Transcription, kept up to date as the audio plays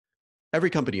Every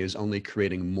company is only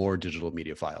creating more digital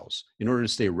media files in order to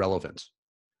stay relevant.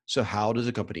 So how does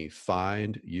a company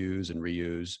find, use, and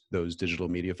reuse those digital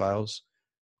media files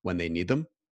when they need them?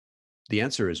 The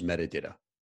answer is metadata,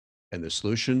 and the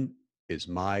solution is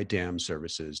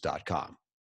mydamnservices.com.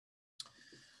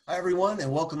 Hi, everyone,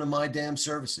 and welcome to My Damn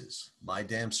Services. My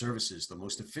Damn Services, the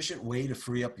most efficient way to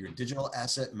free up your digital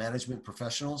asset management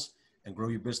professionals and grow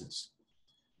your business.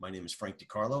 My name is Frank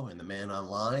DiCarlo, and the man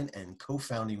online and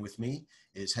co-founding with me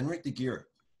is Henrik DeGeer.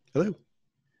 Hello.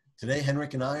 Today,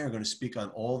 Henrik and I are going to speak on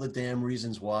all the damn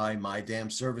reasons why My Damn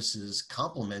Services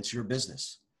complements your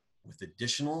business with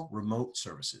additional remote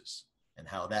services and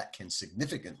how that can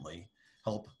significantly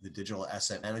help the digital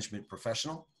asset management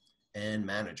professional and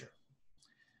manager.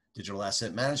 Digital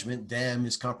Asset Management, DAM,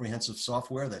 is comprehensive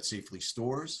software that safely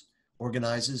stores,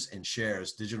 organizes, and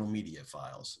shares digital media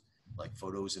files like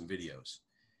photos and videos.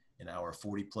 In our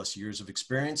 40 plus years of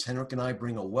experience, Henrik and I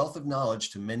bring a wealth of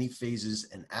knowledge to many phases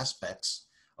and aspects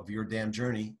of your DAM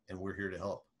journey, and we're here to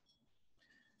help.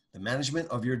 The management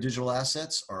of your digital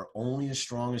assets are only as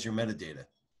strong as your metadata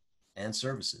and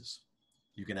services.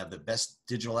 You can have the best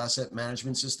digital asset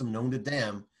management system known to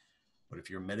DAM, but if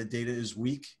your metadata is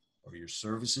weak, or your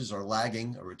services are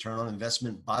lagging, a return on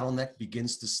investment bottleneck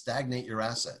begins to stagnate your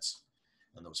assets.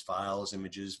 And those files,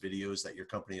 images, videos that your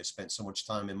company has spent so much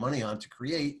time and money on to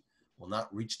create will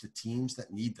not reach the teams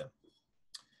that need them.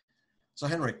 So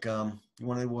Henrik, you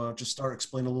want to just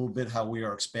explain a little bit how we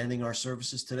are expanding our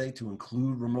services today to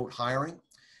include remote hiring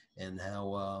and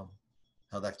how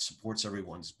that supports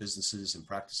everyone's businesses and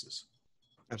practices?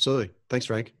 Absolutely. Thanks,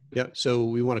 Frank. Yeah. So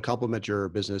we want to complement your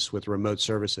business with remote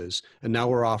services. And now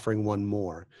we're offering one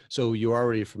more. So you're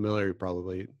already familiar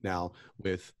probably now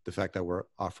with the fact that we're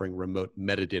offering remote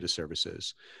metadata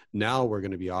services. Now we're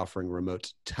going to be offering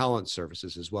remote talent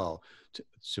services as well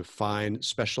to find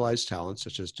specialized talent,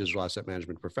 such as digital asset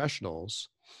management professionals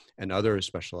and other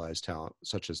specialized talent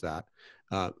such as that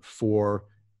for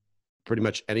pretty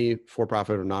much any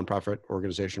for-profit or nonprofit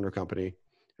organization or company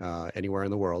anywhere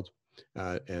in the world.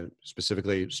 And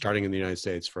specifically starting in the United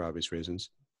States for obvious reasons,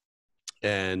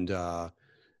 and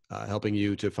helping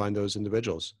you to find those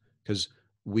individuals. Because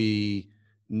we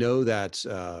know that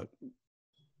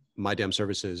My Damn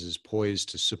Services is poised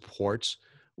to support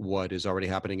what is already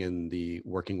happening in the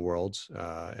working world,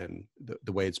 and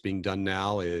the way it's being done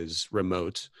now is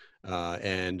remote,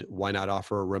 and why not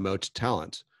offer remote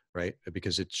talent, right?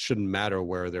 Because it shouldn't matter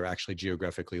where they're actually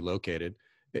geographically located.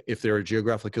 If they're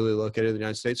geographically located in the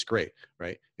United States, great,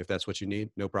 right? If that's what you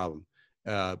need, no problem.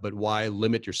 But why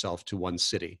limit yourself to one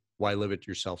city? Why limit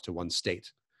yourself to one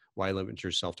state? Why limit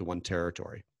yourself to one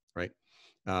territory, right?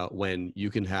 When you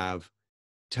can have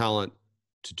talent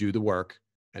to do the work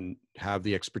and have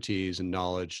the expertise and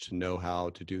knowledge to know how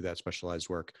to do that specialized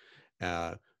work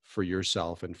for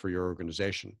yourself and for your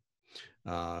organization.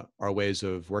 Our ways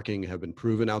of working have been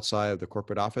proven outside of the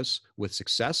corporate office with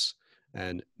success,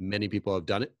 and many people have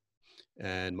done it.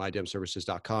 And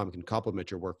mydamnservices.com can complement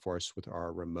your workforce with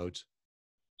our remote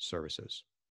services.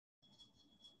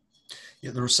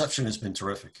 Yeah, the reception has been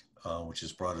terrific, which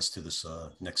has brought us to this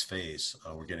next phase.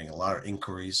 We're getting a lot of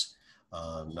inquiries,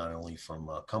 not only from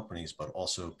companies, but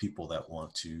also people that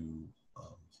want to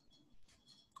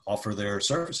offer their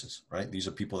services, right? These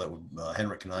are people that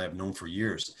Henrik and I have known for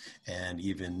years, and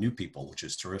even new people, which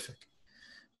is terrific.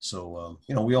 So,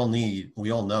 we all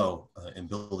know in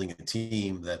building a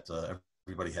team that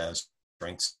everybody has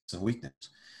strengths and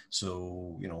weaknesses.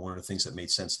 So, one of the things that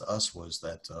made sense to us was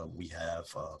that we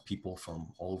have people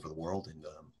from all over the world and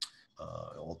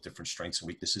all different strengths and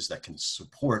weaknesses that can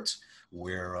support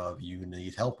where you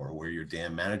need help or where your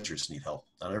damn managers need help.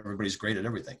 Not everybody's great at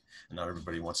everything, and not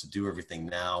everybody wants to do everything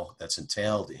now that's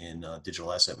entailed in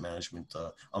digital asset management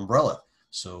umbrella.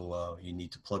 So you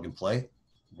need to plug and play.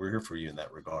 We're here for you in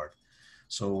that regard.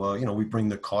 So, we bring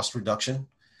the cost reduction.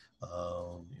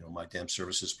 My Damn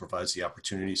Services provides the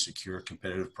opportunity to secure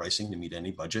competitive pricing to meet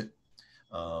any budget,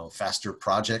 faster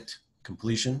project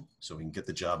completion, so we can get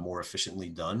the job more efficiently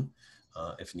done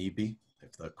if need be,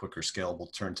 if the quicker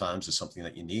scalable turn times is something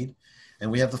that you need.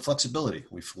 And we have the flexibility.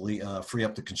 We free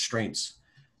up the constraints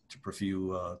to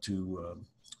pursue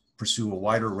a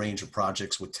wider range of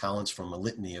projects with talents from a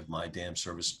litany of My Damn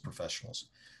Service professionals.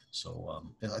 So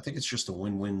I think it's just a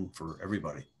win-win for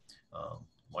everybody.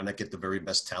 Why not get the very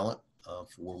best talent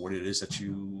for what it is that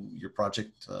your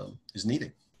project is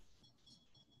needing?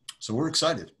 So we're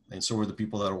excited, and so are the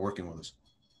people that are working with us.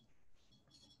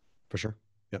 For sure.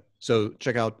 Yep. So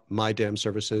check out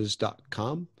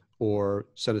mydamnservices.com or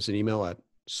send us an email at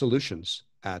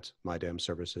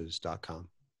solutions@mydamnservices.com.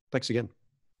 Thanks again.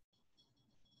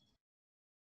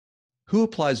 Who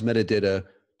applies metadata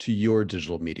to your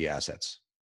digital media assets?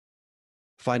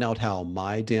 Find out how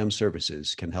My Damn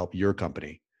Services can help your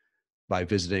company by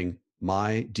visiting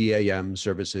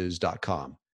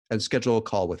mydamservices.com and schedule a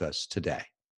call with us today.